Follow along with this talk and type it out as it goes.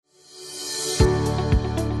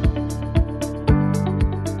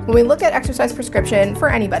When we look at exercise prescription for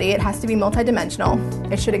anybody, it has to be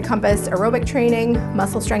multidimensional. It should encompass aerobic training,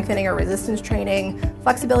 muscle strengthening or resistance training,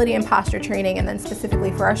 flexibility and posture training, and then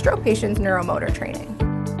specifically for our stroke patients, neuromotor training.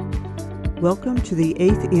 Welcome to the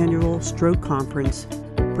 8th Annual Stroke Conference,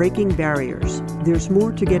 Breaking Barriers. There's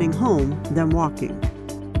more to getting home than walking.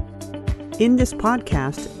 In this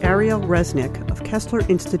podcast, Ariel Resnick of Kessler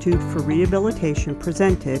Institute for Rehabilitation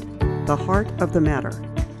presented The Heart of the Matter,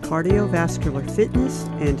 Cardiovascular Fitness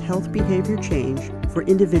and Health Behavior Change for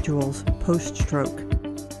Individuals Post-Stroke.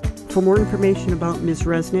 For more information about Ms.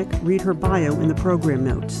 Resnick, read her bio in the program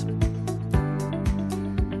notes.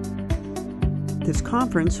 This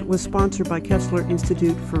conference was sponsored by Kessler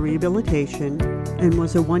Institute for Rehabilitation and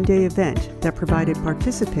was a one-day event that provided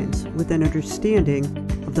participants with an understanding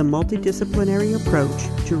of the multidisciplinary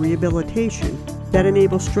approach to rehabilitation that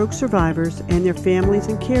enables stroke survivors and their families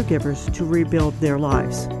and caregivers to rebuild their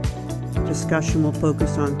lives. Discussion will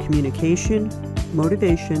focus on communication,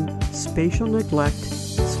 motivation, spatial neglect,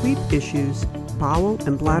 sleep issues, bowel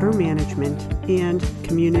and bladder management, and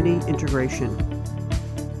community integration.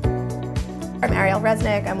 I'm Ariel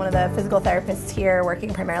Resnick. I'm one of the physical therapists here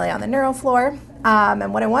working primarily on the neuro floor.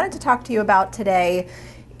 And what I wanted to talk to you about today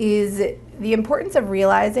is the importance of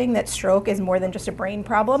realizing that stroke is more than just a brain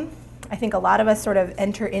problem. I think a lot of us sort of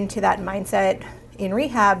enter into that mindset in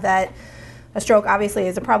rehab that a stroke obviously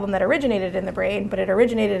is a problem that originated in the brain, but it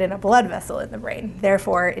originated in a blood vessel in the brain.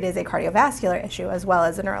 Therefore, it is a cardiovascular issue as well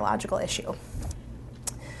as a neurological issue.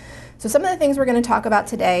 So some of the things we're going to talk about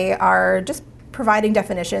today are just providing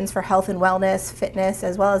definitions for health and wellness, fitness,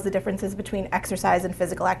 as well as the differences between exercise and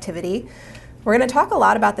physical activity. We're going to talk a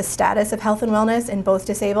lot about the status of health and wellness in both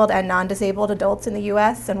disabled and non-disabled adults in the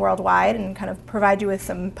US and worldwide, and kind of provide you with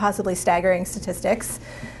some possibly staggering statistics.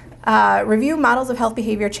 Review models of health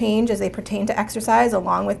behavior change as they pertain to exercise,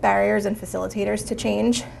 along with barriers and facilitators to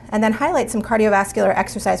change, and then highlight some cardiovascular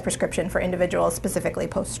exercise prescription for individuals specifically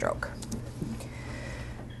post-stroke.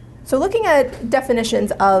 So looking at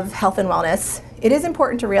definitions of health and wellness, it is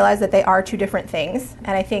important to realize that they are two different things,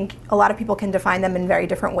 and I think a lot of people can define them in very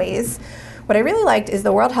different ways. What I really liked is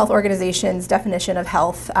the World Health Organization's definition of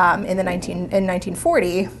health in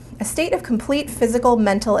 1940, a state of complete physical,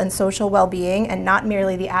 mental, and social well-being, and not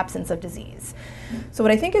merely the absence of disease. So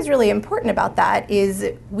what I think is really important about that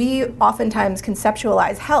is we oftentimes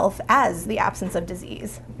conceptualize health as the absence of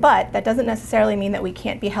disease, but that doesn't necessarily mean that we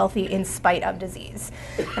can't be healthy in spite of disease.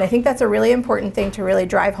 And I think that's a really important thing to really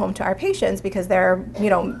drive home to our patients, because they're,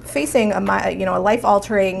 facing a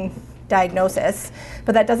life-altering diagnosis,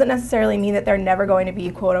 but that doesn't necessarily mean that they're never going to be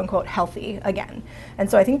quote unquote healthy again.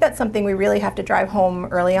 And so I think that's something we really have to drive home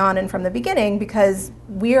early on and from the beginning, because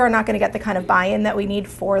we are not going to get the kind of buy-in that we need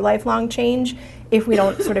for lifelong change if we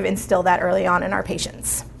don't sort of instill that early on in our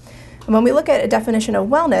patients. And when we look at a definition of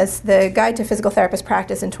wellness, the Guide to Physical Therapist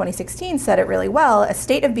Practice in 2016 said it really well: a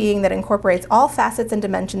state of being that incorporates all facets and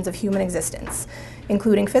dimensions of human existence,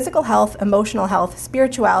 including physical health, emotional health,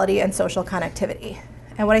 spirituality, and social connectivity.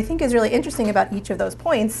 And what I think is really interesting about each of those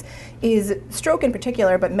points is stroke in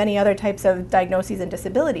particular, but many other types of diagnoses and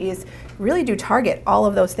disabilities really do target all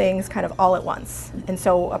of those things kind of all at once. And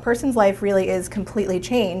so a person's life really is completely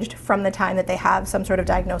changed from the time that they have some sort of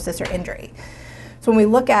diagnosis or injury. So when we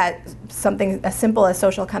look at something as simple as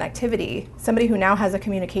social connectivity, somebody who now has a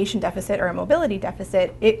communication deficit or a mobility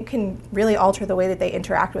deficit, it can really alter the way that they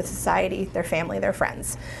interact with society, their family, their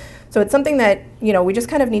friends. So it's something that, we just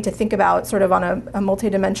kind of need to think about sort of on a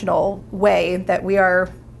multidimensional way, that we are,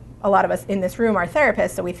 a lot of us in this room are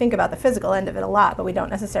therapists, so we think about the physical end of it a lot, but we don't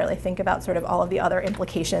necessarily think about sort of all of the other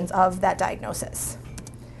implications of that diagnosis.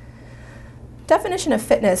 Definition of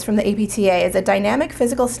fitness from the APTA is a dynamic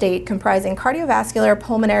physical state comprising cardiovascular,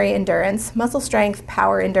 pulmonary endurance, muscle strength,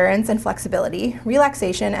 power endurance, and flexibility,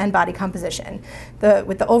 relaxation, and body composition,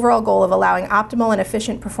 with the overall goal of allowing optimal and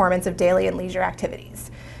efficient performance of daily and leisure activities.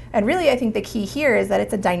 And really, I think the key here is that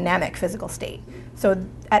it's a dynamic physical state. So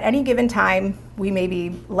at any given time, we may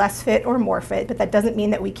be less fit or more fit, but that doesn't mean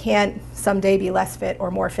that we can't someday be less fit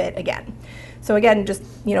or more fit again. So again, just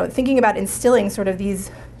thinking about instilling sort of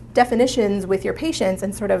these definitions with your patients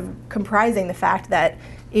and sort of comprising the fact that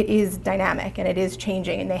it is dynamic and it is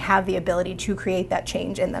changing, and they have the ability to create that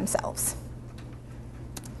change in themselves.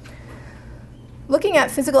 Looking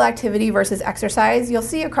at physical activity versus exercise, you'll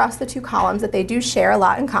see across the two columns that they do share a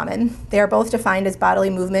lot in common. They are both defined as bodily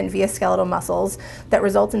movement via skeletal muscles that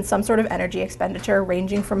result in some sort of energy expenditure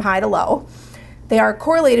ranging from high to low. They are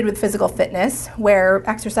correlated with physical fitness, where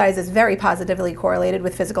exercise is very positively correlated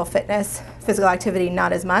with physical fitness, physical activity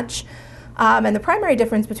not as much. And the primary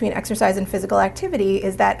difference between exercise and physical activity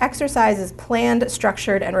is that exercise is planned,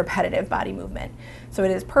 structured, and repetitive body movement. So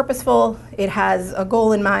it is purposeful, it has a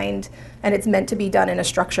goal in mind, and it's meant to be done in a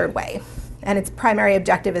structured way. And its primary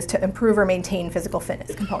objective is to improve or maintain physical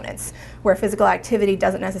fitness components, where physical activity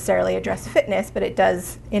doesn't necessarily address fitness, but it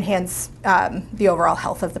does enhance the overall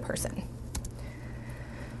health of the person.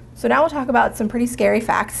 So now we'll talk about some pretty scary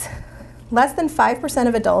facts. Less than 5%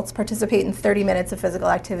 of adults participate in 30 minutes of physical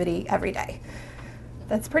activity every day.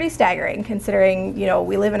 That's pretty staggering, considering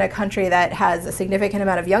we live in a country that has a significant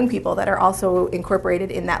amount of young people that are also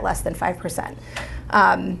incorporated in that less than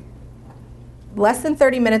 5%. Less than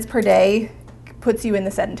 30 minutes per day puts you in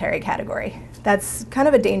the sedentary category. That's kind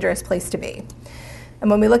of a dangerous place to be. And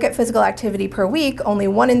when we look at physical activity per week, only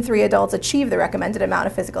 1 in 3 adults achieve the recommended amount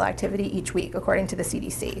of physical activity each week, according to the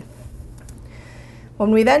CDC.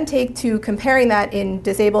 When we then take to comparing that in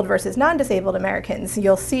disabled versus non-disabled Americans,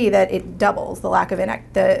 you'll see that it doubles. The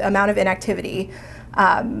amount of inactivity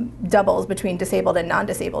doubles between disabled and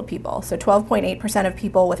non-disabled people. So 12.8% of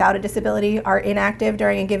people without a disability are inactive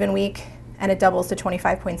during a given week, and it doubles to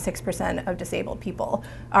 25.6% of disabled people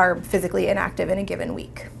are physically inactive in a given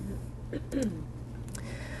week.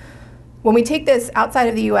 When we take this outside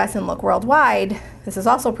of the US and look worldwide, this is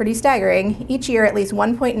also pretty staggering. Each year, at least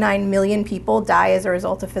 1.9 million people die as a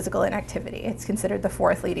result of physical inactivity. It's considered the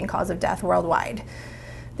 4th leading cause of death worldwide.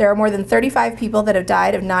 There are more than 35 people that have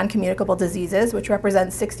died of non-communicable diseases, which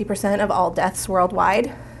represents 60% of all deaths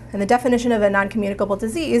worldwide. And the definition of a non-communicable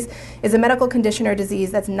disease is a medical condition or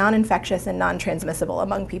disease that's non-infectious and non-transmissible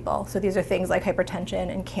among people. So these are things like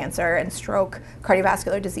hypertension and cancer and stroke,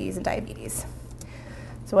 cardiovascular disease, and diabetes.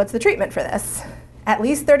 So what's the treatment for this? At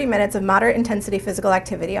least 30 minutes of moderate intensity physical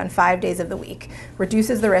activity on 5 days of the week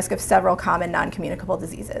reduces the risk of several common non-communicable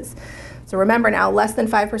diseases. So remember now, less than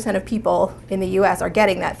 5% of people in the US are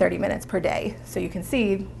getting that 30 minutes per day. So you can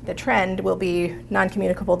see the trend will be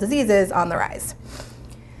non-communicable diseases on the rise.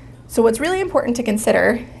 So what's really important to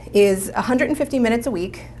consider is 150 minutes a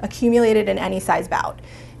week accumulated in any size bout.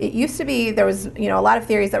 It used to be, there was a lot of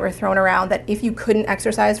theories that were thrown around that if you couldn't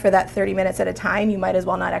exercise for that 30 minutes at a time, you might as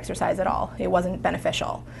well not exercise at all. It wasn't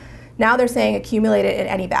beneficial. Now they're saying accumulate it in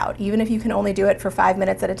any bout. Even if you can only do it for 5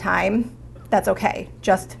 minutes at a time, that's okay.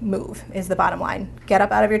 Just move is the bottom line. Get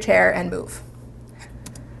up out of your chair and move.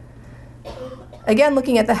 Again,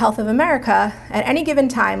 looking at the health of America, at any given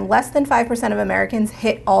time, less than 5% of Americans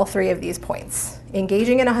hit all 3 of these points.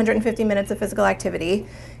 Engaging in 150 minutes of physical activity,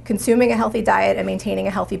 consuming a healthy diet and maintaining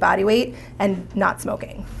a healthy body weight, and not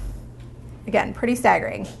smoking. Again, pretty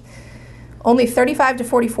staggering. Only 35 to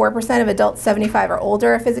 44% of adults 75 or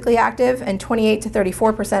older are physically active, and 28 to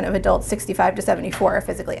 34% of adults 65 to 74 are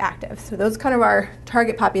physically active. So those kind of our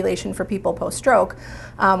target population for people post-stroke.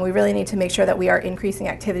 We really need to make sure that we are increasing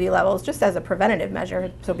activity levels just as a preventative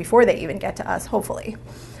measure, so before they even get to us, hopefully.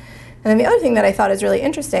 And then the other thing that I thought is really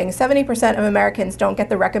interesting, 70% of Americans don't get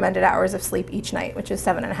the recommended hours of sleep each night, which is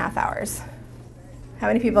 7.5 hours. How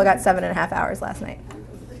many people got 7.5 hours last night?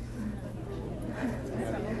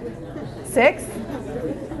 6? I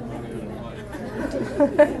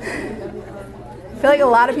feel like a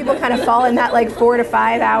lot of people kind of fall in that 4 to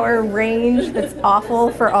 5 hour range. That's awful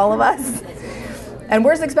for all of us. And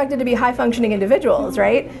we're expected to be high-functioning individuals,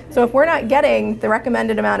 right? So if we're not getting the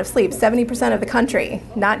recommended amount of sleep, 70% of the country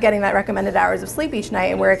not getting that recommended hours of sleep each night,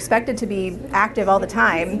 and we're expected to be active all the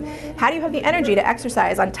time, how do you have the energy to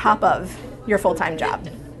exercise on top of your full-time job?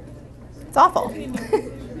 It's awful.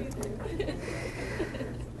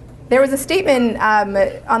 There was a statement on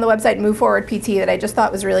the website Move Forward PT that I just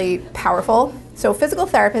thought was really powerful. So physical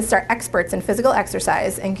therapists are experts in physical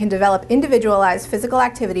exercise and can develop individualized physical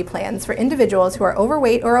activity plans for individuals who are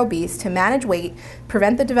overweight or obese to manage weight,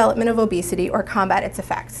 prevent the development of obesity, or combat its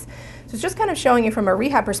effects. So it's just kind of showing you from a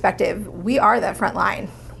rehab perspective, we are the front line.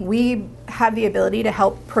 We have the ability to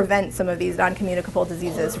help prevent some of these non-communicable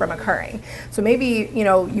diseases from occurring. So maybe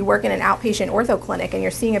you work in an outpatient ortho clinic and you're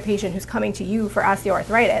seeing a patient who's coming to you for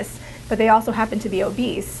osteoarthritis, but they also happen to be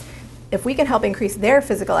obese. If we can help increase their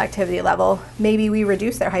physical activity level, maybe we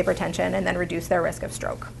reduce their hypertension and then reduce their risk of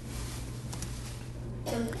stroke.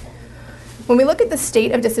 When we look at the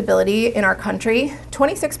state of disability in our country,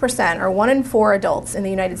 26%, or 1 in 4 adults in the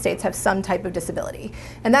United States have some type of disability.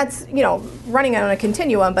 And that's, running on a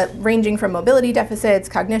continuum, but ranging from mobility deficits,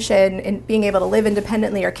 cognition, and being able to live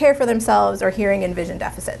independently or care for themselves, or hearing and vision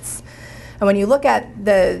deficits. And when you look at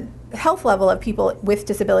the health level of people with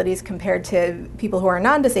disabilities compared to people who are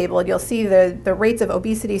non-disabled, you'll see the rates of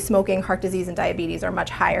obesity, smoking, heart disease, and diabetes are much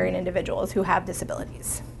higher in individuals who have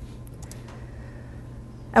disabilities.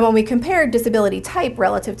 And when we compare disability type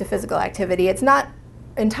relative to physical activity, it's not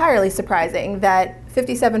entirely surprising that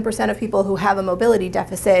 57% of people who have a mobility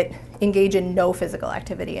deficit engage in no physical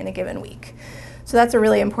activity in a given week. So that's a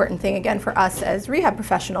really important thing, again, for us as rehab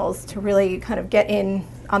professionals to really kind of get in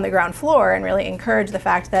on the ground floor and really encourage the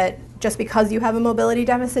fact that just because you have a mobility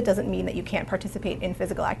deficit doesn't mean that you can't participate in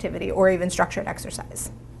physical activity or even structured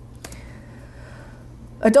exercise.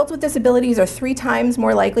 Adults with disabilities are 3 times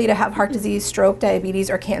more likely to have heart disease, stroke, diabetes,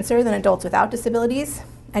 or cancer than adults without disabilities,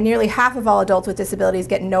 and nearly half of all adults with disabilities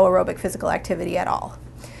get no aerobic physical activity at all.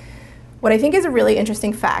 What I think is a really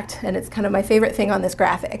interesting fact, and it's kind of my favorite thing on this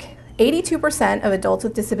graphic, 82% of adults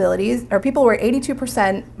with disabilities, or people were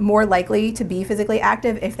 82% more likely to be physically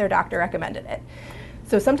active if their doctor recommended it.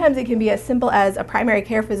 So sometimes it can be as simple as a primary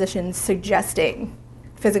care physician suggesting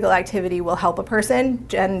physical activity will help a person,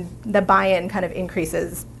 and the buy-in kind of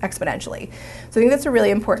increases exponentially. So I think that's a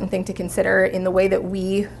really important thing to consider in the way that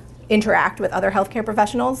we interact with other healthcare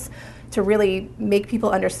professionals, to really make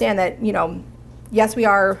people understand that, you know, yes, we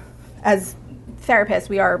are, as therapists,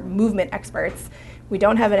 we are movement experts. We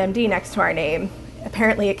don't have an MD next to our name.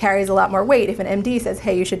 Apparently it carries a lot more weight if an MD says,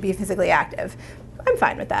 hey, you should be physically active. I'm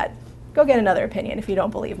fine with that. Go get another opinion if you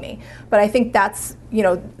don't believe me. But I think that's, you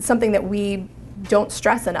know, something that we don't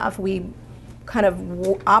stress enough. We kind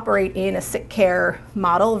of operate in a sick care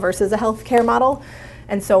model versus a health care model.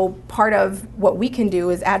 And so part of what we can do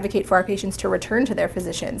is advocate for our patients to return to their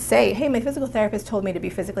physicians. Say, hey, my physical therapist told me to be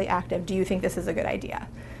physically active. Do you think this is a good idea?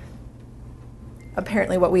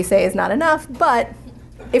 Apparently what we say is not enough, but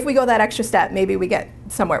if we go that extra step, maybe we get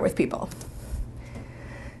somewhere with people.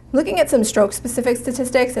 Looking at some stroke-specific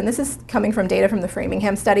statistics, and this is coming from data from the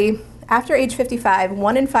Framingham study, after age 55,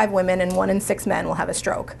 1 in 5 women and 1 in 6 men will have a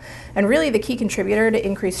stroke. And really the key contributor to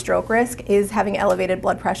increased stroke risk is having elevated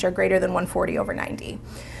blood pressure greater than 140/90.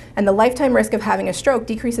 And the lifetime risk of having a stroke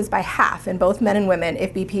decreases by half in both men and women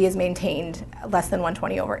if BP is maintained less than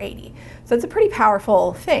 120/80. So it's a pretty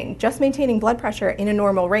powerful thing. Just maintaining blood pressure in a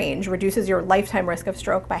normal range reduces your lifetime risk of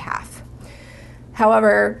stroke by half.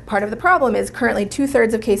 However, part of the problem is currently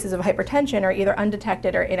 2/3 of cases of hypertension are either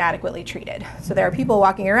undetected or inadequately treated. So there are people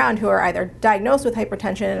walking around who are either diagnosed with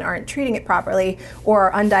hypertension and aren't treating it properly,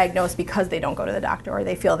 or are undiagnosed because they don't go to the doctor, or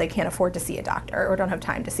they feel they can't afford to see a doctor or don't have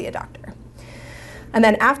time to see a doctor. And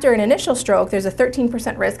then after an initial stroke, there's a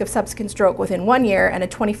 13% risk of subsequent stroke within 1 year and a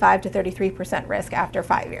 25 to 33% risk after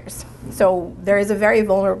 5 years. So there is a very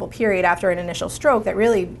vulnerable period after an initial stroke that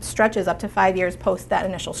really stretches up to 5 years post that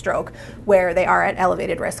initial stroke, where they are at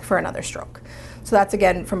elevated risk for another stroke. So that's,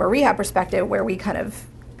 again, from a rehab perspective, where we kind of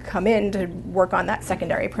come in to work on that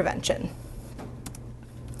secondary prevention.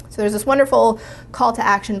 So there's this wonderful call to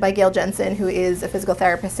action by Gail Jensen, who is a physical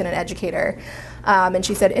therapist and an educator. And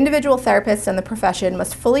she said, individual therapists and the profession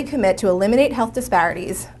must fully commit to eliminate health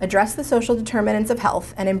disparities, address the social determinants of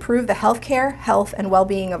health, and improve the healthcare, health, and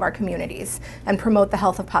well-being of our communities, and promote the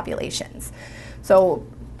health of populations. So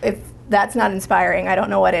if that's not inspiring, I don't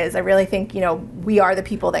know what is. I really think, you know, we are the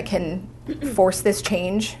people that can force this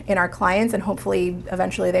change in our clients, and hopefully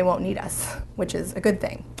eventually they won't need us, which is a good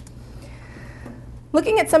thing.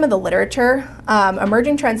 Looking at some of the literature,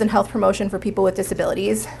 emerging trends in health promotion for people with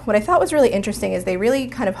disabilities, what I thought was really interesting is they really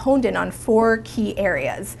kind of honed in on 4 key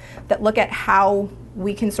areas that look at how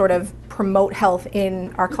we can sort of promote health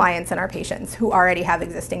in our clients and our patients who already have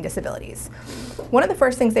existing disabilities. One of the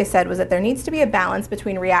first things they said was that there needs to be a balance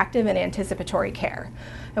between reactive and anticipatory care.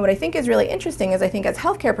 And what I think is really interesting is I think as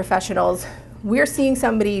healthcare professionals, we're seeing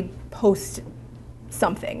somebody post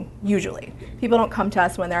something, usually. People don't come to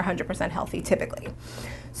us when they're 100% healthy, typically.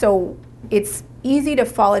 So it's easy to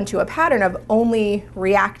fall into a pattern of only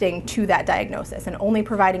reacting to that diagnosis and only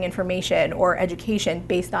providing information or education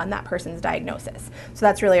based on that person's diagnosis. So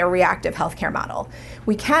that's really a reactive healthcare model.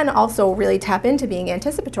 We can also really tap into being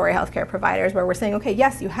anticipatory healthcare providers, where we're saying, okay,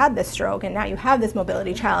 yes, you had this stroke and now you have this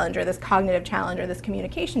mobility challenge or this cognitive challenge or this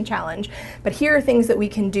communication challenge, but here are things that we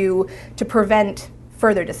can do to prevent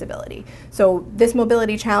further disability. So this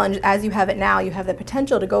mobility challenge, as you have it now, you have the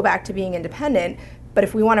potential to go back to being independent, but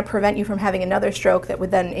if we want to prevent you from having another stroke that would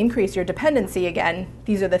then increase your dependency again,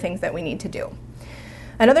 these are the things that we need to do.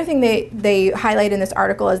 Another thing they highlight in this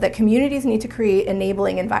article is that communities need to create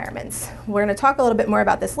enabling environments. We're going to talk a little bit more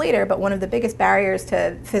about this later, but one of the biggest barriers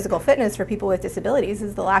to physical fitness for people with disabilities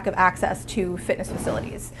is the lack of access to fitness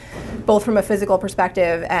facilities, both from a physical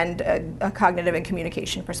perspective and a cognitive and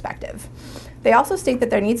communication perspective. They also state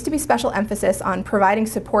that there needs to be special emphasis on providing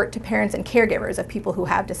support to parents and caregivers of people who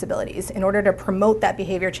have disabilities in order to promote that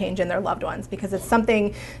behavior change in their loved ones, because it's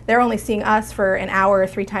something they're only seeing us for an hour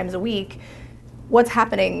 3 times a week. What's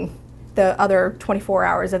happening the other 24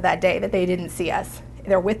 hours of that day that they didn't see us?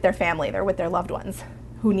 They're with their family, they're with their loved ones.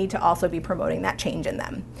 who need to also be promoting that change in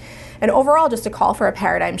them. And overall, just a call for a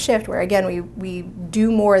paradigm shift where, again, we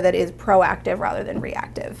do more that is proactive rather than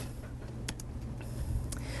reactive.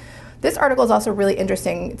 This article is also really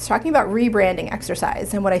interesting. It's talking about rebranding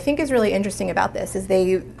exercise. And what I think is really interesting about this is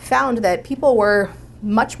they found that people were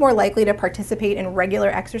much more likely to participate in regular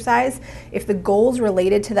exercise if the goals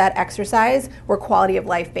related to that exercise were quality of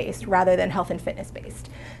life based rather than health and fitness based.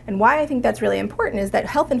 And why I think that's really important is that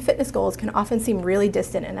health and fitness goals can often seem really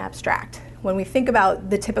distant and abstract. When we think about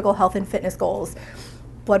the typical health and fitness goals,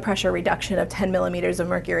 blood pressure reduction of 10 millimeters of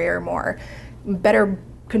mercury or more, better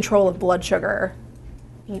control of blood sugar,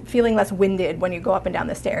 feeling less winded when you go up and down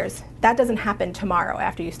the stairs. That doesn't happen tomorrow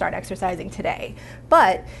after you start exercising today.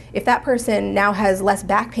 But if that person now has less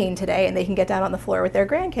back pain today and they can get down on the floor with their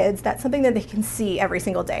grandkids, that's something that they can see every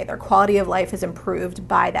single day. Their quality of life is improved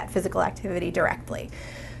by that physical activity directly.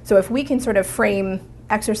 So if we can sort of frame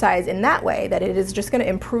exercise in that way, that it is just going to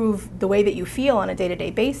improve the way that you feel on a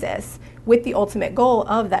day-to-day basis with the ultimate goal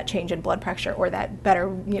of that change in blood pressure or that better,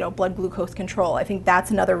 blood glucose control, I think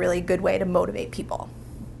that's another really good way to motivate people.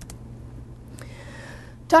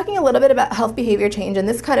 Talking a little bit about health behavior change, and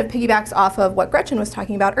this kind of piggybacks off of what Gretchen was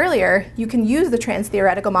talking about earlier, you can use the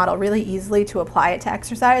trans-theoretical model really easily to apply it to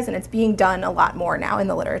exercise, and it's being done a lot more now in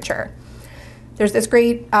the literature. There's this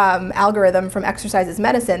great algorithm from Exercise is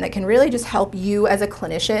Medicine that can really just help you as a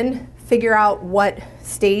clinician figure out what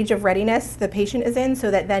stage of readiness the patient is in so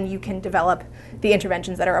that then you can develop the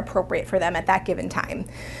interventions that are appropriate for them at that given time.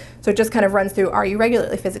 So it just kind of runs through, are you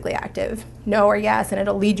regularly physically active? No or yes, and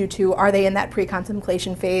it'll lead you to, are they in that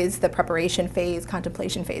pre-contemplation phase, the preparation phase,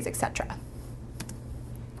 contemplation phase, etc.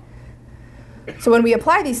 So when we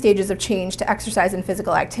apply these stages of change to exercise and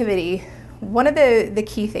physical activity, one of the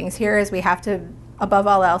key things here is we have to, above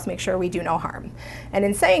all else, make sure we do no harm. And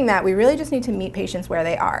in saying that, we really just need to meet patients where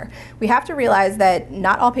they are. We have to realize that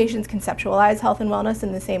not all patients conceptualize health and wellness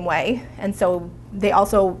in the same way, and so they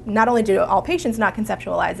also, not only do all patients not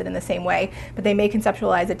conceptualize it in the same way, but they may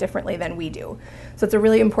conceptualize it differently than we do. So it's a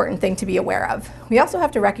really important thing to be aware of. We also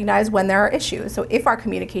have to recognize when there are issues. So if our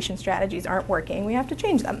communication strategies aren't working, we have to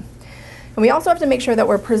change them. And we also have to make sure that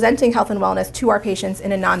we're presenting health and wellness to our patients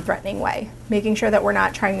in a non-threatening way, making sure that we're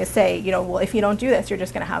not trying to say, well, if you don't do this, you're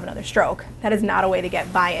just going to have another stroke. That is not a way to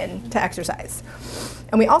get buy-in to exercise.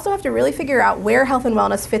 And we also have to really figure out where health and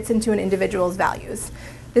wellness fits into an individual's values.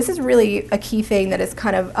 This is really a key thing that is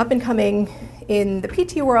kind of up and coming in the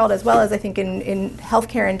PT world, as well as I think in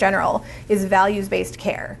healthcare in general, is values-based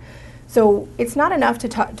care. So it's not enough to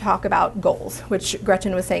talk about goals, which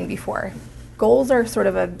Gretchen was saying before. Goals are sort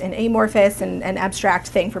of an amorphous and abstract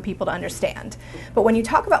thing for people to understand. But when you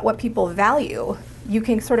talk about what people value, you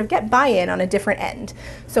can sort of get buy-in on a different end.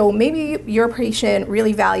 So maybe your patient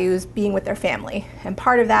really values being with their family, and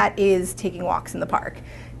part of that is taking walks in the park.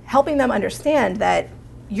 Helping them understand that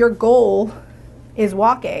your goal is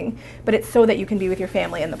walking, but it's so that you can be with your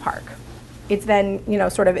family in the park. It's then,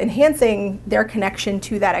 sort of enhancing their connection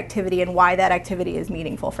to that activity and why that activity is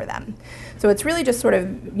meaningful for them. So it's really just sort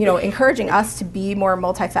of, encouraging us to be more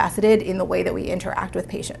multifaceted in the way that we interact with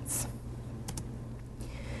patients.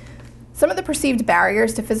 Some of the perceived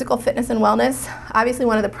barriers to physical fitness and wellness, obviously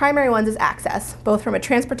one of the primary ones is access, both from a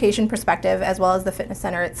transportation perspective as well as the fitness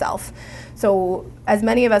center itself. So as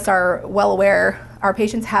many of us are well aware, our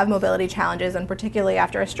patients have mobility challenges, and particularly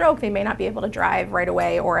after a stroke, they may not be able to drive right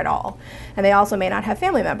away or at all. And they also may not have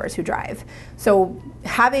family members who drive. So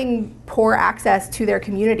having poor access to their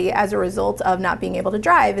community as a result of not being able to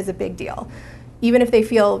drive is a big deal. Even if they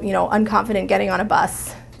feel, unconfident getting on a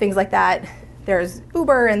bus, things like that, there's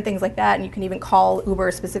Uber and things like that, and you can even call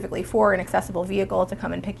Uber specifically for an accessible vehicle to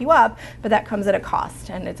come and pick you up, but that comes at a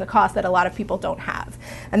cost, and it's a cost that a lot of people don't have.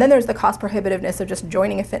 And then there's the cost prohibitiveness of just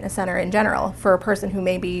joining a fitness center in general for a person who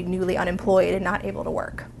may be newly unemployed and not able to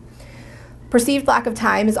work. Perceived lack of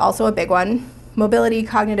time is also a big one. Mobility,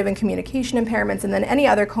 cognitive and communication impairments, and then any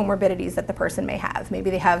other comorbidities that the person may have.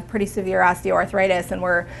 Maybe they have pretty severe osteoarthritis and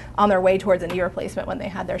were on their way towards a knee replacement when they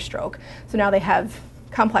had their stroke. So now they have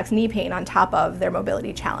complex knee pain on top of their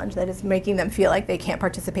mobility challenge that is making them feel like they can't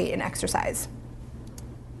participate in exercise.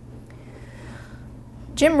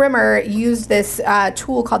 Jim Rimmer used this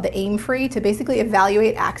tool called the AIM-FREE to basically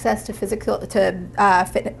evaluate access to physical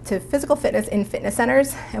fitness in fitness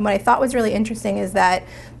centers. And what I thought was really interesting is that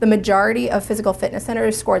the majority of physical fitness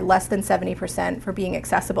centers scored less than 70% for being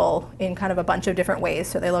accessible in kind of a bunch of different ways.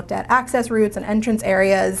 So they looked at access routes and entrance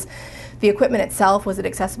areas. The equipment itself, was it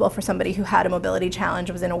accessible for somebody who had a mobility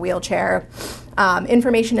challenge, was in a wheelchair?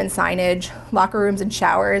 Information and signage, locker rooms and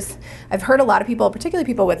showers. I've heard a lot of people, particularly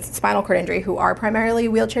people with spinal cord injury who are primarily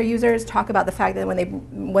wheelchair users talk about the fact that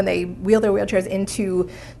when they wheel their wheelchairs into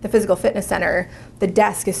the physical fitness center, the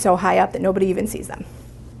desk is so high up that nobody even sees them,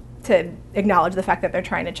 to acknowledge the fact that they're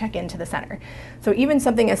trying to check into the center. So even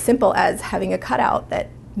something as simple as having a cutout that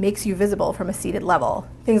makes you visible from a seated level,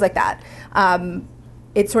 things like that.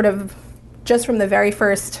 It sort of, just from the very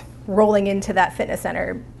first rolling into that fitness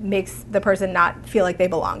center, makes the person not feel like they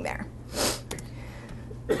belong there.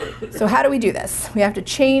 So how do we do this? We have to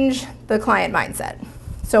change the client mindset.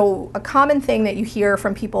 So a common thing that you hear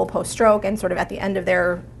from people post-stroke and sort of at the end of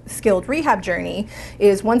their skilled rehab journey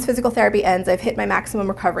is, once physical therapy ends, I've hit my maximum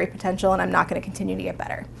recovery potential and I'm not going to continue to get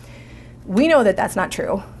better. We know that that's not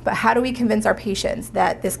true, but how do we convince our patients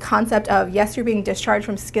that this concept of, yes, you're being discharged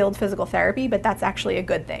from skilled physical therapy, but that's actually a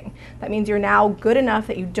good thing? That means you're now good enough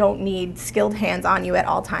that you don't need skilled hands on you at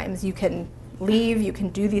all times. You can leave, you can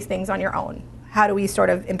do these things on your own. How do we sort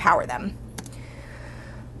of empower them?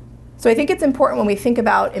 So I think it's important, when we think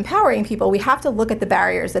about empowering people, we have to look at the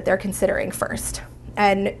barriers that they're considering first.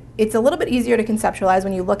 And it's a little bit easier to conceptualize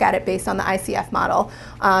when you look at it based on the ICF model.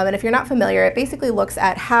 And if you're not familiar, it basically looks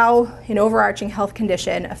at how an overarching health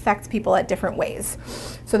condition affects people at different ways.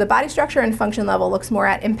 So the body structure and function level looks more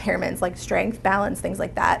at impairments like strength, balance, things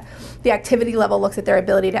like that. The activity level looks at their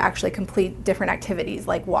ability to actually complete different activities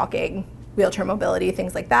like walking, wheelchair mobility,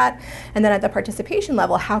 things like that. And then at the participation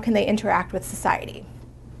level, how can they interact with society?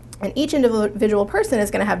 And each individual person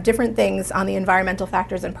is going to have different things on the environmental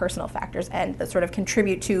factors and personal factors end that sort of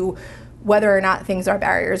contribute to whether or not things are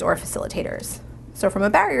barriers or facilitators. So from a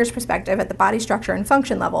barriers perspective, at the body structure and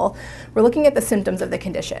function level, we're looking at the symptoms of the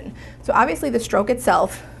condition. So obviously the stroke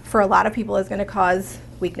itself, for a lot of people, is going to cause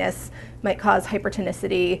weakness, might cause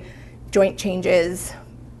hypertonicity, joint changes,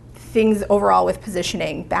 things overall with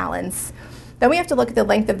positioning, balance. Then we have to look at the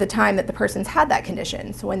length of the time that the person's had that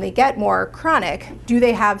condition. So when they get more chronic, do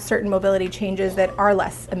they have certain mobility changes that are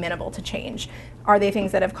less amenable to change? Are they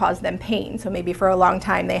things that have caused them pain? So maybe for a long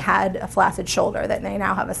time they had a flaccid shoulder that they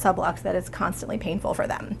now have a sublux that is constantly painful for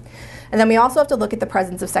them. And then we also have to look at the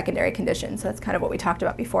presence of secondary conditions. So that's kind of what we talked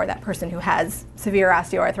about before, that person who has severe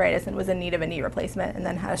osteoarthritis and was in need of a knee replacement and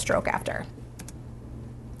then had a stroke after.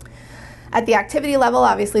 At the activity level,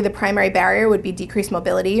 obviously the primary barrier would be decreased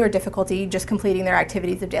mobility or difficulty just completing their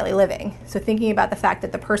activities of daily living. So thinking about the fact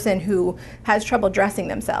that the person who has trouble dressing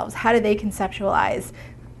themselves, how do they conceptualize,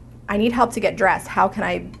 I need help to get dressed, how can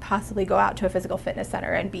I possibly go out to a physical fitness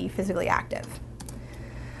center and be physically active?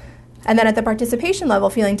 And then at the participation level,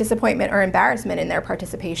 feeling disappointment or embarrassment in their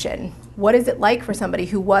participation. What is it like for somebody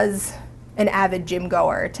who was an avid gym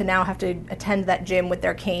goer to now have to attend that gym with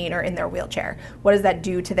their cane or in their wheelchair? What does that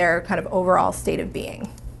do to their kind of overall state of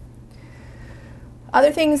being? Other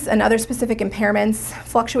things and other specific impairments,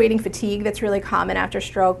 fluctuating fatigue that's really common after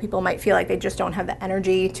stroke. People might feel like they just don't have the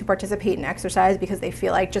energy to participate in exercise because they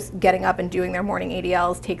feel like just getting up and doing their morning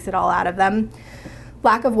ADLs takes it all out of them.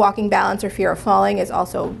 Lack of walking balance or fear of falling is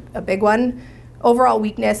also a big one. Overall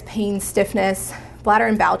weakness, pain, stiffness. Bladder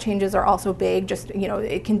and bowel changes are also big. Just, you know,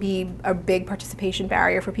 it can be a big participation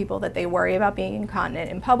barrier for people that they worry about being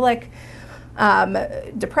incontinent in public.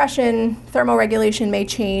 Depression, thermoregulation may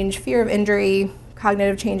change, fear of injury,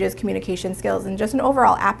 cognitive changes, communication skills, and just an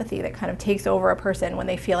overall apathy that kind of takes over a person when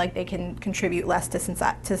they feel like they can contribute less to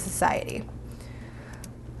society.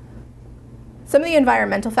 Some of the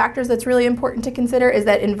environmental factors that's really important to consider is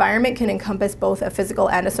that environment can encompass both a physical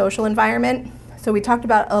and a social environment. So we talked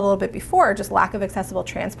about a little bit before, just lack of accessible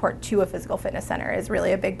transport to a physical fitness center is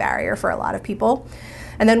really a big barrier for a lot of people.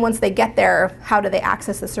 And then once they get there, how do they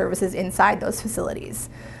access the services inside those facilities?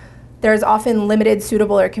 There's often limited,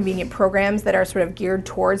 suitable, or convenient programs that are sort of geared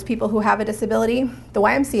towards people who have a disability. The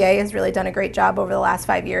YMCA has really done a great job over the last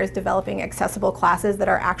 5 years developing accessible classes that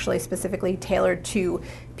are actually specifically tailored to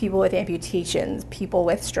people with amputations, people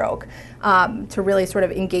with stroke, to really sort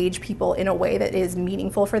of engage people in a way that is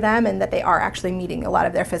meaningful for them and that they are actually meeting a lot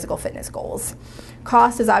of their physical fitness goals.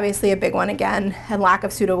 Cost is obviously a big one again, and lack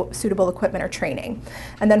of suitable equipment or training.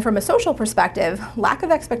 And then from a social perspective, lack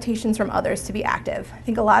of expectations from others to be active. I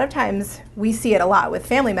think a lot of times we see it a lot with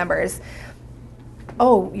family members.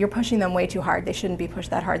 Oh, you're pushing them way too hard. They shouldn't be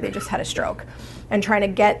pushed that hard. They just had a stroke. And trying to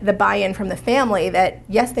get the buy-in from the family that,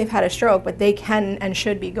 yes, they've had a stroke, but they can and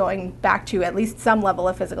should be going back to at least some level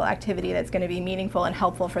of physical activity that's going to be meaningful and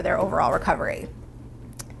helpful for their overall recovery.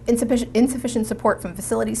 Insufficient support from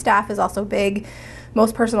facility staff is also big.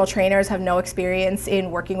 Most personal trainers have no experience in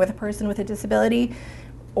working with a person with a disability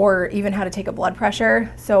or even how to take a blood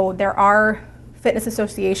pressure. So there are fitness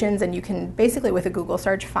associations, and you can basically with a Google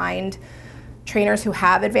search find trainers who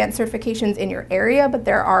have advanced certifications in your area, but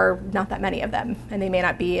there are not that many of them, and they may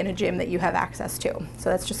not be in a gym that you have access to. So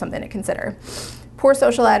that's just something to consider. Poor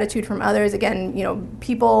social attitude from others. Again,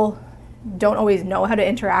 people don't always know how to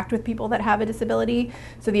interact with people that have a disability.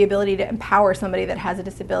 So the ability to empower somebody that has a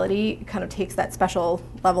disability kind of takes that special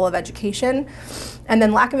level of education. And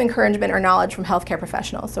then lack of encouragement or knowledge from healthcare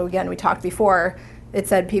professionals. So again, we talked before, it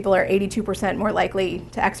said people are 82% more likely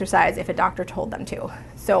to exercise if a doctor told them to.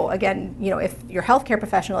 So again, if your healthcare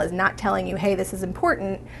professional is not telling you, hey, this is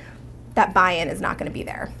important, that buy-in is not going to be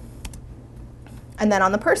there. And then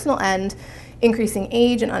on the personal end, increasing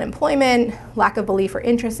age and unemployment, lack of belief or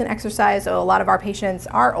interest in exercise. So a lot of our patients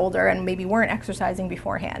are older and maybe weren't exercising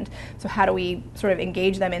beforehand. So how do we sort of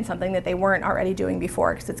engage them in something that they weren't already doing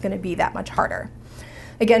before, because it's going to be that much harder.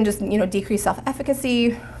 Again, just decreased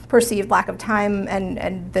self-efficacy, perceived lack of time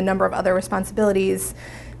and the number of other responsibilities,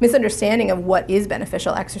 misunderstanding of what is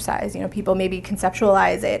beneficial exercise. People maybe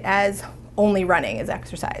conceptualize it as only running is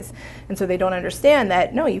exercise. And so they don't understand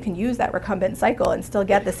that, no, you can use that recumbent cycle and still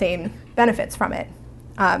get the same benefits from it.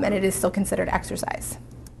 And it is still considered exercise.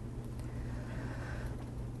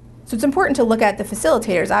 So it's important to look at the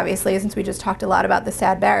facilitators, obviously, since we just talked a lot about the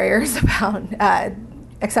sad barriers about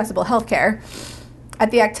accessible healthcare.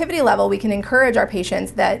 At the activity level, we can encourage our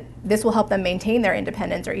patients that this will help them maintain their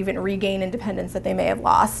independence or even regain independence that they may have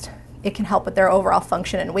lost. It can help with their overall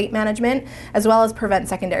function and weight management, as well as prevent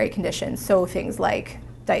secondary conditions, so things like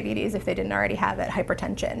diabetes, if they didn't already have it,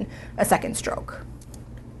 hypertension, a second stroke.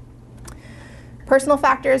 Personal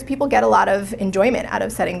factors, people get a lot of enjoyment out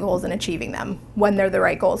of setting goals and achieving them when they're the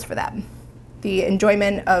right goals for them. The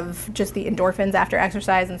enjoyment of just the endorphins after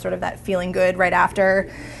exercise and sort of that feeling good right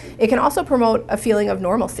after. It can also promote a feeling of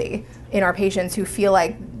normalcy in our patients who feel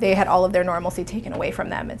like they had all of their normalcy taken away from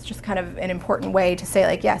them. It's just kind of an important way to say,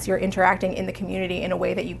 like, yes, you're interacting in the community in a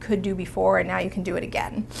way that you could do before and now you can do it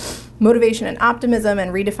again. Motivation and optimism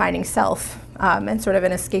and redefining self and sort of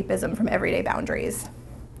an escapism from everyday boundaries.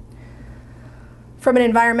 From an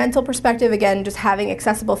environmental perspective, again, just having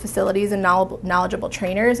accessible facilities and knowledgeable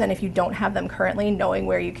trainers, and if you don't have them currently, knowing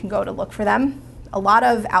where you can go to look for them. A lot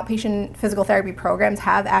of outpatient physical therapy programs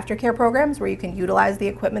have aftercare programs where you can utilize the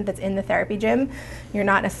equipment that's in the therapy gym. You're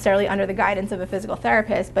not necessarily under the guidance of a physical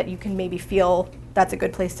therapist, but you can maybe feel that's a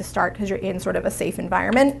good place to start because you're in sort of a safe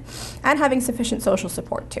environment, and having sufficient social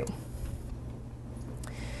support too.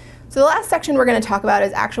 So the last section we're going to talk about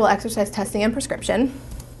is actual exercise testing and prescription.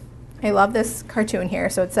 I love this cartoon here.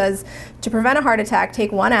 So it says, to prevent a heart attack,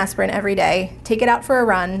 take 1 aspirin every day, take it out for a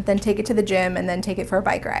run, then take it to the gym, and then take it for a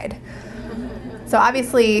bike ride. So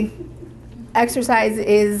obviously, exercise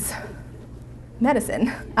is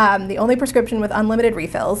medicine, the only prescription with unlimited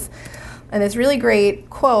refills. And this really great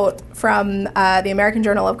quote from the American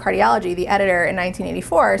Journal of Cardiology, the editor in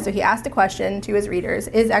 1984. So he asked a question to his readers,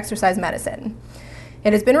 is exercise medicine?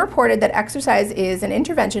 It has been reported that exercise is an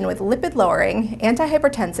intervention with lipid-lowering,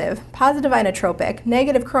 antihypertensive, positive inotropic,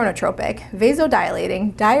 negative chronotropic,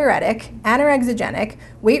 vasodilating, diuretic, anorexigenic,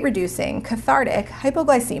 weight-reducing, cathartic,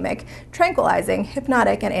 hypoglycemic, tranquilizing,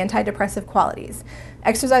 hypnotic, and antidepressive qualities.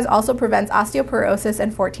 Exercise also prevents osteoporosis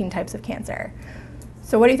and 14 types of cancer.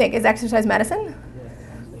 So what do you think? Is exercise medicine?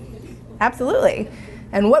 Absolutely.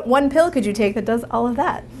 And what one pill could you take that does all of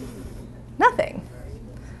that? Nothing.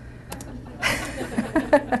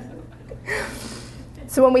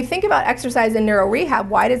 So when we think about exercise in neurorehab,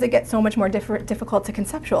 why does it get so much more difficult to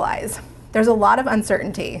conceptualize? There's a lot of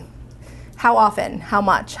uncertainty. How often, how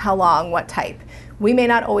much, how long, what type? We may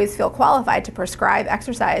not always feel qualified to prescribe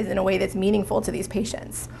exercise in a way that's meaningful to these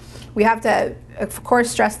patients. We have to, of course,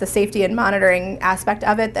 stress the safety and monitoring aspect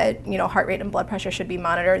of it, that heart rate and blood pressure should be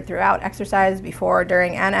monitored throughout exercise, before,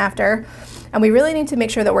 during, and after. And we really need to make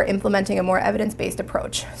sure that we're implementing a more evidence-based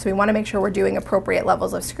approach. So we want to make sure we're doing appropriate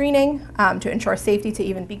levels of screening to ensure safety to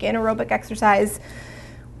even begin aerobic exercise,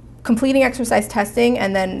 completing exercise testing,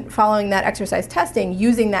 and then following that exercise testing,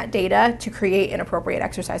 using that data to create an appropriate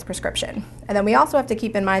exercise prescription. And then we also have to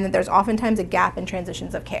keep in mind that there's oftentimes a gap in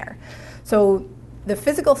transitions of care. So the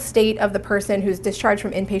physical state of the person who's discharged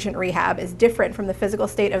from inpatient rehab is different from the physical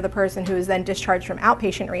state of the person who is then discharged from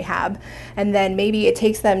outpatient rehab. And then maybe it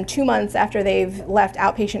takes them 2 months after they've left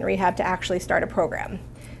outpatient rehab to actually start a program.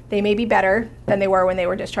 They may be better than they were when they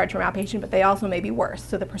were discharged from outpatient, but they also may be worse.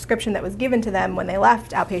 So the prescription that was given to them when they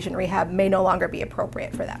left outpatient rehab may no longer be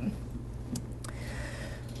appropriate for them.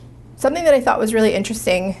 Something that I thought was really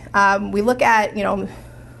interesting, we look at,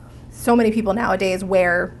 so many people nowadays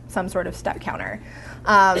wear some sort of step counter.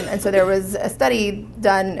 And so there was a study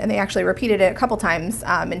done, and they actually repeated it a couple times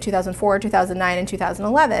in 2004, 2009, and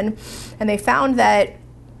 2011. And they found that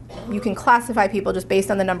you can classify people just based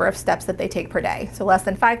on the number of steps that they take per day. So less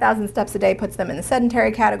than 5,000 steps a day puts them in the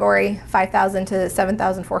sedentary category, 5,000 to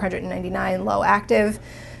 7,499 low active,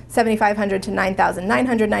 7,500 to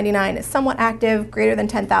 9,999 is somewhat active, greater than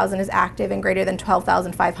 10,000 is active, and greater than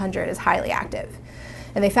 12,500 is highly active.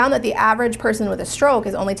 And they found that the average person with a stroke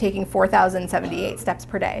is only taking 4,078 steps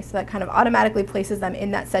per day. So that kind of automatically places them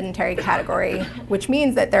in that sedentary category, which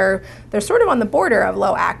means that they're sort of on the border of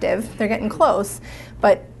low active. They're getting close,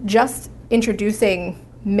 but just introducing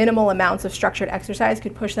minimal amounts of structured exercise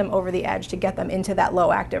could push them over the edge to get them into that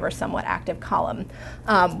low active or somewhat active column,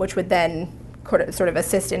 which would then sort of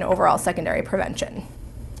assist in overall secondary prevention.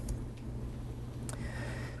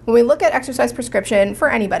 When we look at exercise prescription for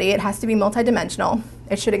anybody, it has to be multidimensional.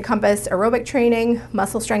 It should encompass aerobic training,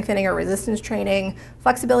 muscle strengthening or resistance training,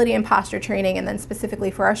 flexibility and posture training, and then specifically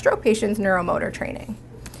for our stroke patients, neuromotor training.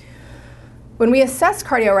 When we assess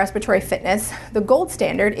cardiorespiratory fitness, the gold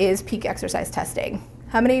standard is peak exercise testing.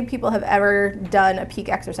 How many people have ever done a peak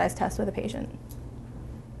exercise test with a patient?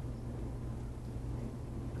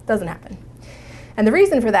 Doesn't happen. And the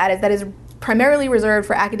reason for that is primarily reserved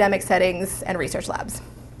for academic settings and research labs.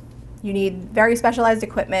 You need very specialized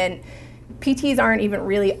equipment. PTs aren't even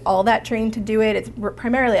really all that trained to do it. It's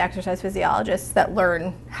primarily exercise physiologists that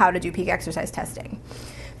learn how to do peak exercise testing.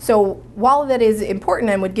 So while that is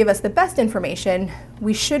important and would give us the best information,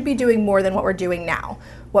 we should be doing more than what we're doing now.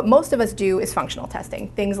 What most of us do is functional testing,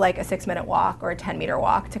 things like a 6-minute walk or a 10-meter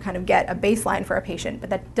walk to kind of get a baseline for a patient, but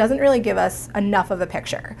that doesn't really give us enough of a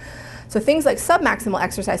picture. So things like submaximal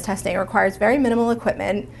exercise testing requires very minimal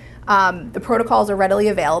equipment. The protocols are readily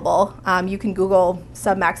available. You can Google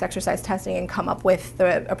submax exercise testing and come up with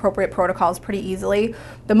the appropriate protocols pretty easily.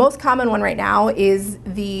 The most common one right now is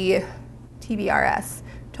the TBRS,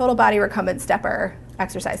 Total Body Recumbent Stepper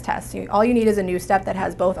exercise test. All you need is a new step that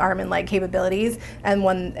has both arm and leg capabilities and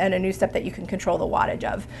a new step that you can control the wattage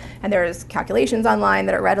of. And there's calculations online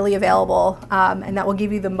that are readily available, and that will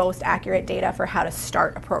give you the most accurate data for how to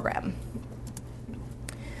start a program.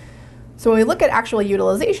 So when we look at actual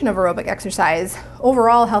utilization of aerobic exercise,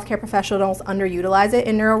 overall healthcare professionals underutilize it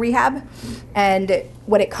in neurorehab. And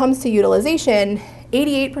when it comes to utilization,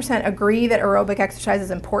 88% agree that aerobic exercise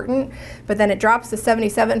is important, but then it drops to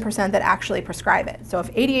 77% that actually prescribe it. So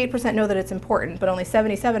if 88% know that it's important, but only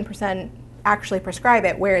 77% actually prescribe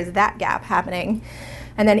it, where is that gap happening?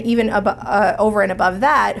 And then even over and above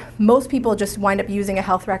that, most people just wind up using a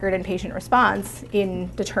health record and patient response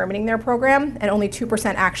in determining their program, and only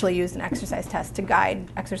 2% actually use an exercise test to guide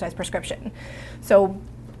exercise prescription. So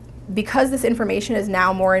because this information is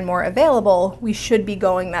now more and more available, we should be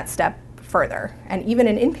going that step further. And even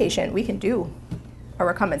in inpatient, we can do a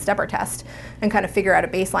recumbent stepper test and kind of figure out a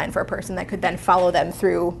baseline for a person that could then follow them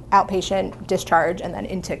through outpatient, discharge, and then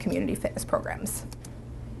into community fitness programs.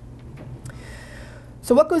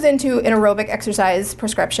 So what goes into an aerobic exercise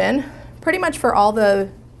prescription? Pretty much for all the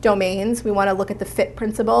domains, we want to look at the FIT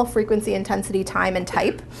principle: frequency, intensity, time, and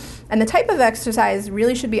type. And the type of exercise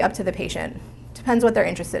really should be up to the patient. Depends what they're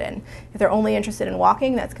interested in. If they're only interested in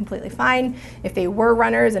walking, that's completely fine. If they were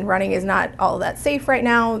runners and running is not all that safe right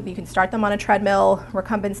now, you can start them on a treadmill,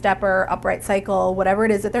 recumbent stepper, upright cycle, whatever it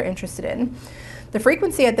is that they're interested in. The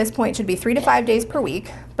frequency at this point should be 3 to 5 days per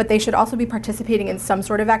week, but they should also be participating in some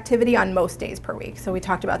sort of activity on most days per week. So we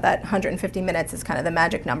talked about that 150 minutes is kind of the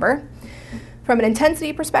magic number. From an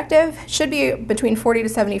intensity perspective, it should be between 40 to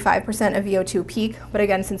 75% of VO2 peak, but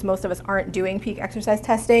again, since most of us aren't doing peak exercise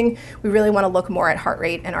testing, we really want to look more at heart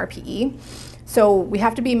rate and RPE. So we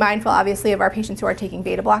have to be mindful, obviously, of our patients who are taking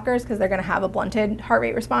beta blockers because they're going to have a blunted heart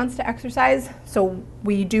rate response to exercise. So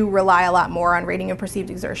we do rely a lot more on rating of perceived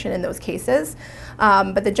exertion in those cases.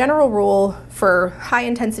 But the general rule for high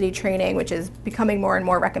intensity training, which is becoming more and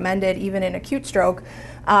more recommended even in acute stroke,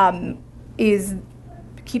 is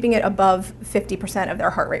keeping it above 50% of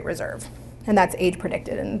their heart rate reserve. And that's age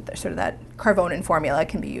predicted, and sort of that Carvonen formula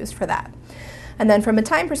can be used for that. And then from a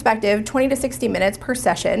time perspective, 20 to 60 minutes per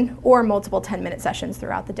session or multiple 10-minute sessions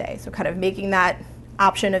throughout the day. So kind of making that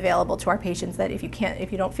option available to our patients that if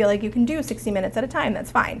you don't feel like you can do 60 minutes at a time, that's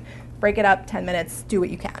fine. Break it up, 10 minutes, do what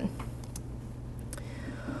you can.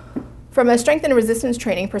 From a strength and resistance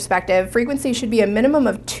training perspective, frequency should be a minimum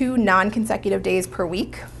of 2 non-consecutive days per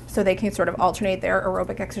week. So they can sort of alternate their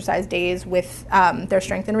aerobic exercise days with their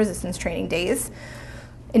strength and resistance training days.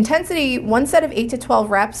 Intensity, 1 set of 8 to 12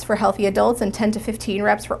 reps for healthy adults and 10 to 15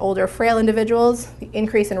 reps for older, frail individuals. The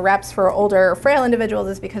increase in reps for older, frail individuals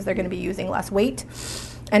is because they're going to be using less weight.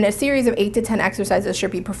 And a series of 8 to 10 exercises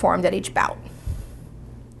should be performed at each bout.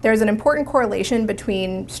 There's an important correlation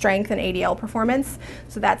between strength and ADL performance.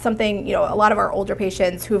 So that's something, you know, a lot of our older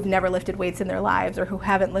patients who have never lifted weights in their lives or who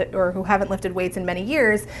haven't lifted weights in many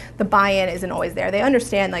years, the buy-in isn't always there. They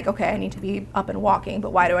understand, like, okay, I need to be up and walking,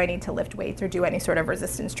 but why do I need to lift weights or do any sort of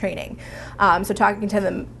resistance training? So talking to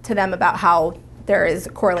them about how there is a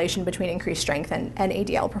correlation between increased strength and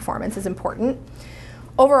ADL performance is important.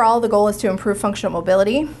 Overall, the goal is to improve functional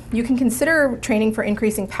mobility. You can consider training for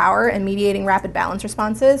increasing power and mediating rapid balance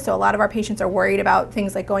responses. So a lot of our patients are worried about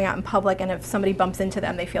things like going out in public, and if somebody bumps into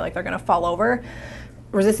them, they feel like they're going to fall over.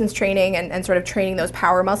 Resistance training and sort of training those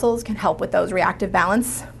power muscles can help with those reactive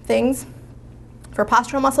balance things. For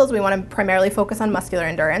postural muscles, we want to primarily focus on muscular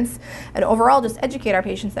endurance, and overall just educate our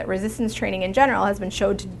patients that resistance training in general has been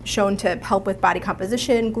shown to help with body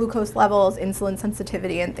composition, glucose levels, insulin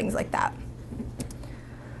sensitivity, and things like that.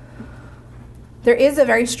 There is a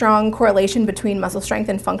very strong correlation between muscle strength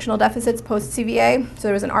and functional deficits post-CVA. So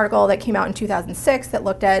there was an article that came out in 2006 that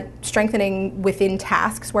looked at strengthening within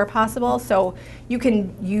tasks where possible. So you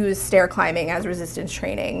can use stair climbing as resistance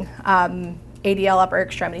training. ADL upper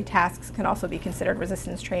extremity tasks can also be considered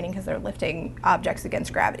resistance training because they're lifting objects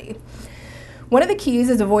against gravity. One of the keys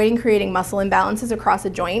is avoiding creating muscle imbalances across a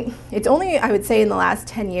joint. It's only, I would say, in the last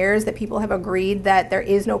 10 years that people have agreed that there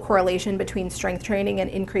is no correlation between strength training and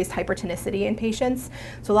increased hypertonicity in patients.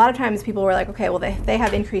 So a lot of times people were like, okay, well, they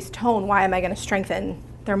have increased tone, why am I going to strengthen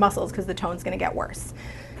their muscles because the tone's going to get worse?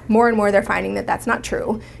 More and more they're finding that that's not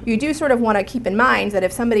true. You do sort of want to keep in mind that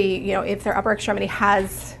if somebody, you know, if their upper extremity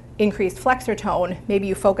has increased flexor tone, maybe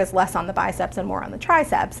you focus less on the biceps and more on the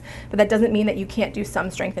triceps, but that doesn't mean that you can't do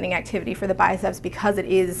some strengthening activity for the biceps because it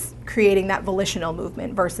is creating that volitional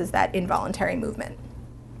movement versus that involuntary movement.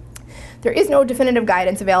 There is no definitive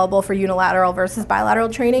guidance available for unilateral versus bilateral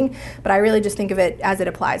training, but I really just think of it as it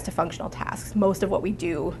applies to functional tasks. Most of what we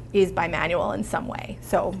do is bimanual in some way,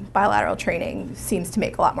 so bilateral training seems to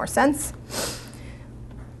make a lot more sense.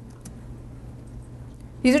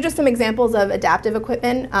 These are just some examples of adaptive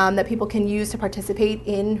equipment that people can use to participate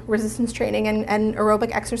in resistance training and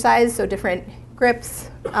aerobic exercise. So different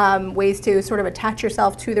grips, ways to sort of attach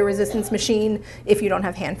yourself to the resistance machine if you don't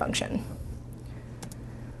have hand function.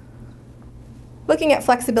 Looking at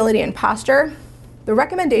flexibility and posture, the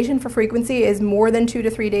recommendation for frequency is more than 2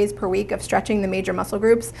 to 3 days per week of stretching the major muscle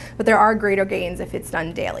groups, but there are greater gains if it's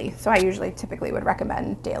done daily. So I typically would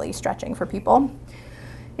recommend daily stretching for people.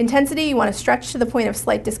 Intensity, you want to stretch to the point of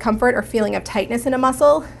slight discomfort or feeling of tightness in a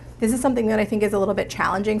muscle. This is something that I think is a little bit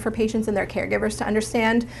challenging for patients and their caregivers to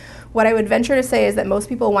understand. What I would venture to say is that most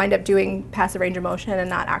people wind up doing passive range of motion and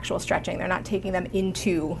not actual stretching. They're not taking them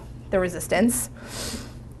into the resistance.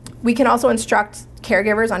 We can also instruct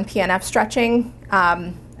caregivers on PNF stretching.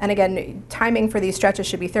 And again, timing for these stretches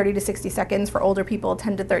should be 30 to 60 seconds for older people,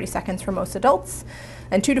 10 to 30 seconds for most adults,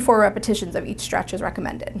 and 2 to 4 repetitions of each stretch is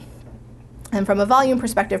recommended. And from a volume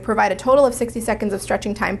perspective, provide a total of 60 seconds of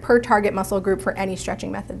stretching time per target muscle group for any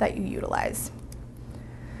stretching method that you utilize.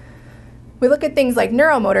 We look at things like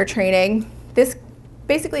neuromotor training. This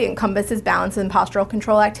basically encompasses balance and postural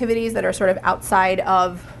control activities that are sort of outside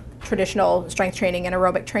of traditional strength training and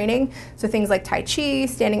aerobic training. So things like Tai Chi,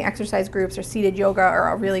 standing exercise groups, or seated yoga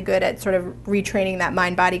are really good at sort of retraining that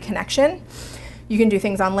mind-body connection. You can do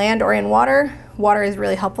things on land or in water. Water is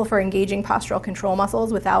really helpful for engaging postural control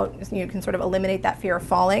muscles you can sort of eliminate that fear of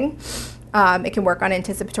falling. It can work on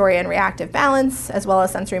anticipatory and reactive balance, as well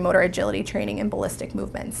as sensory motor agility training and ballistic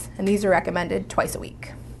movements. And these are recommended twice a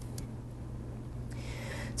week.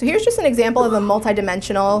 So here's just an example of a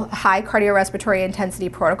multidimensional high cardiorespiratory intensity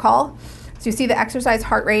protocol. So you see the exercise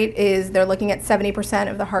heart rate they're looking at 70%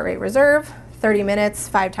 of the heart rate reserve, 30 minutes,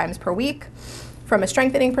 5 times per week. From a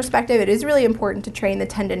strengthening perspective, it is really important to train the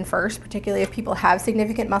tendon first, particularly if people have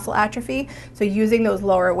significant muscle atrophy. So using those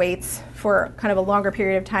lower weights for kind of a longer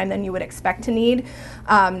period of time than you would expect to need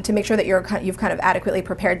to make sure that you've kind of adequately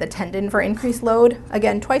prepared the tendon for increased load.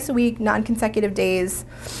 Again, twice a week, non-consecutive days.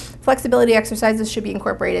 Flexibility exercises should be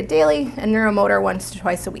incorporated daily, and neuromotor once to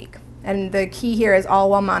twice a week. And the key here is all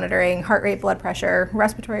while monitoring heart rate, blood pressure,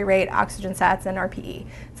 respiratory rate, oxygen sats, and RPE.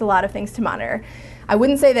 It's a lot of things to monitor. I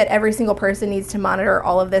wouldn't say that every single person needs to monitor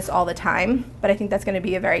all of this all the time, but I think that's going to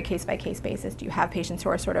be a very case-by-case basis. Do you have patients who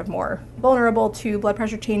are sort of more vulnerable to blood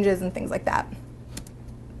pressure changes and things like that?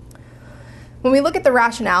 When we look at the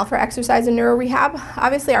rationale for exercise and neuro rehab,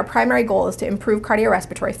 obviously our primary goal is to improve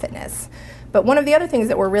cardiorespiratory fitness. But one of the other things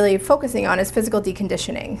that we're really focusing on is physical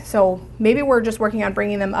deconditioning. So maybe we're just working on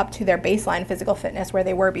bringing them up to their baseline physical fitness where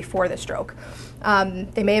they were before the stroke.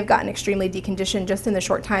 They may have gotten extremely deconditioned just in the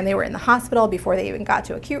short time they were in the hospital before they even got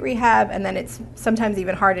to acute rehab, and then it's sometimes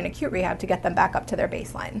even hard in acute rehab to get them back up to their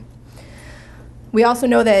baseline. We also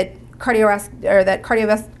know that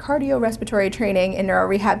cardiorespiratory training in neuro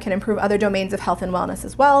rehab can improve other domains of health and wellness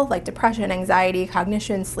as well, like depression, anxiety,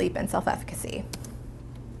 cognition, sleep, and self-efficacy.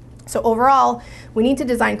 So overall, we need to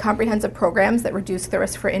design comprehensive programs that reduce the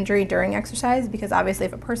risk for injury during exercise, because obviously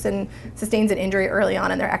if a person sustains an injury early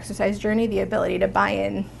on in their exercise journey, the ability to buy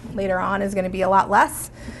in later on is going to be a lot less.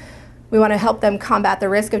 We want to help them combat the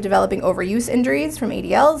risk of developing overuse injuries from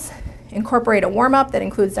ADLs, incorporate a warm-up that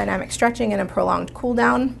includes dynamic stretching and a prolonged cool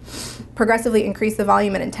down, progressively increase the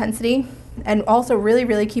volume and intensity, and also really,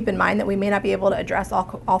 really keep in mind that we may not be able to address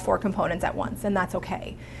all 4 components at once, and that's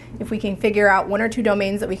okay. If we can figure out 1 or 2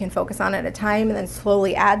 domains that we can focus on at a time and then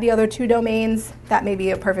slowly add the other 2 domains, that may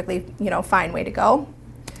be a perfectly fine way to go.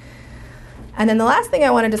 And then the last thing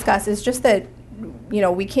I want to discuss is just that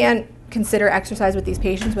we can't consider exercise with these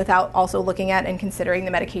patients without also looking at and considering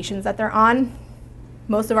the medications that they're on.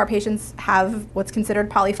 Most of our patients have what's considered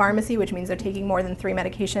polypharmacy, which means they're taking more than 3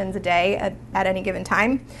 medications a day at any given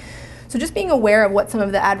time. So just being aware of what some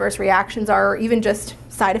of the adverse reactions are, or even just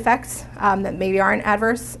side effects that maybe aren't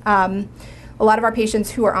adverse. A lot of our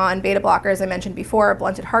patients who are on beta blockers, I mentioned before,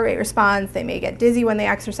 blunted heart rate response. They may get dizzy when they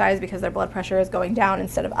exercise because their blood pressure is going down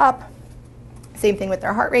instead of up. Same thing with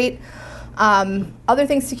their heart rate. Other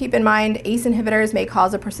things to keep in mind, ACE inhibitors may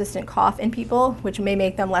cause a persistent cough in people, which may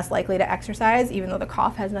make them less likely to exercise, even though the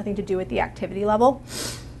cough has nothing to do with the activity level.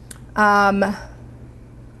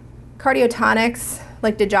 Cardiotonics,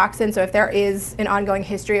 like digoxin, so if there is an ongoing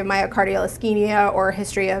history of myocardial ischemia or a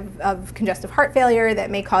history of congestive heart failure, that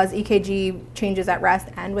may cause EKG changes at rest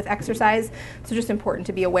and with exercise. So just important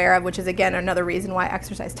to be aware of, which is again another reason why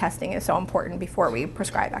exercise testing is so important before we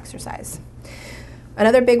prescribe exercise.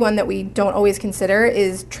 Another big one that we don't always consider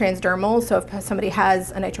is transdermal. So if somebody has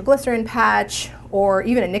a nitroglycerin patch or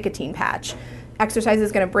even a nicotine patch, exercise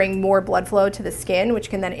is going to bring more blood flow to the skin, which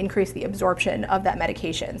can then increase the absorption of that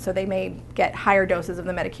medication. So they may get higher doses of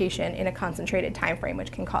the medication in a concentrated time frame,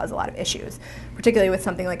 which can cause a lot of issues, particularly with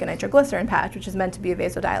something like a nitroglycerin patch, which is meant to be a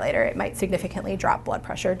vasodilator. It might significantly drop blood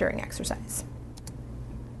pressure during exercise.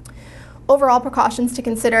 Overall precautions to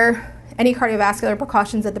consider: any cardiovascular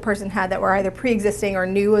precautions that the person had that were either pre-existing or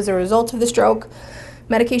new as a result of the stroke,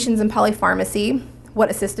 medications and polypharmacy, what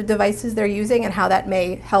assistive devices they're using and how that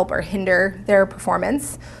may help or hinder their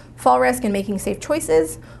performance, fall risk and making safe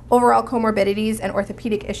choices, overall comorbidities and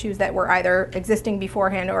orthopedic issues that were either existing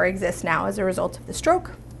beforehand or exist now as a result of the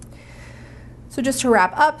stroke. So just to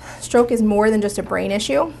wrap up, stroke is more than just a brain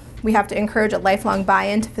issue. We have to encourage a lifelong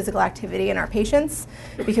buy-in to physical activity in our patients,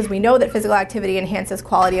 because we know that physical activity enhances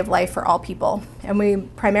quality of life for all people. And we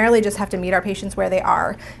primarily just have to meet our patients where they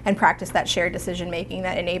are and practice that shared decision-making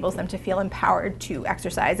that enables them to feel empowered to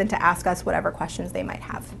exercise and to ask us whatever questions they might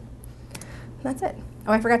have. And that's it.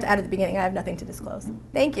 Oh, I forgot to add at the beginning, I have nothing to disclose.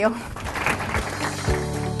 Thank you.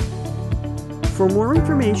 For more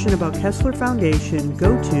information about Kessler Foundation,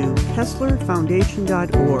 go to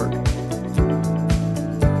kesslerfoundation.org.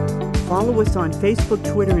 Follow us on Facebook,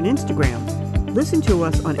 Twitter, and Instagram. Listen to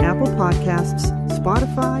us on Apple Podcasts,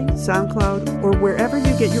 Spotify, SoundCloud, or wherever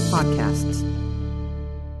you get your podcasts.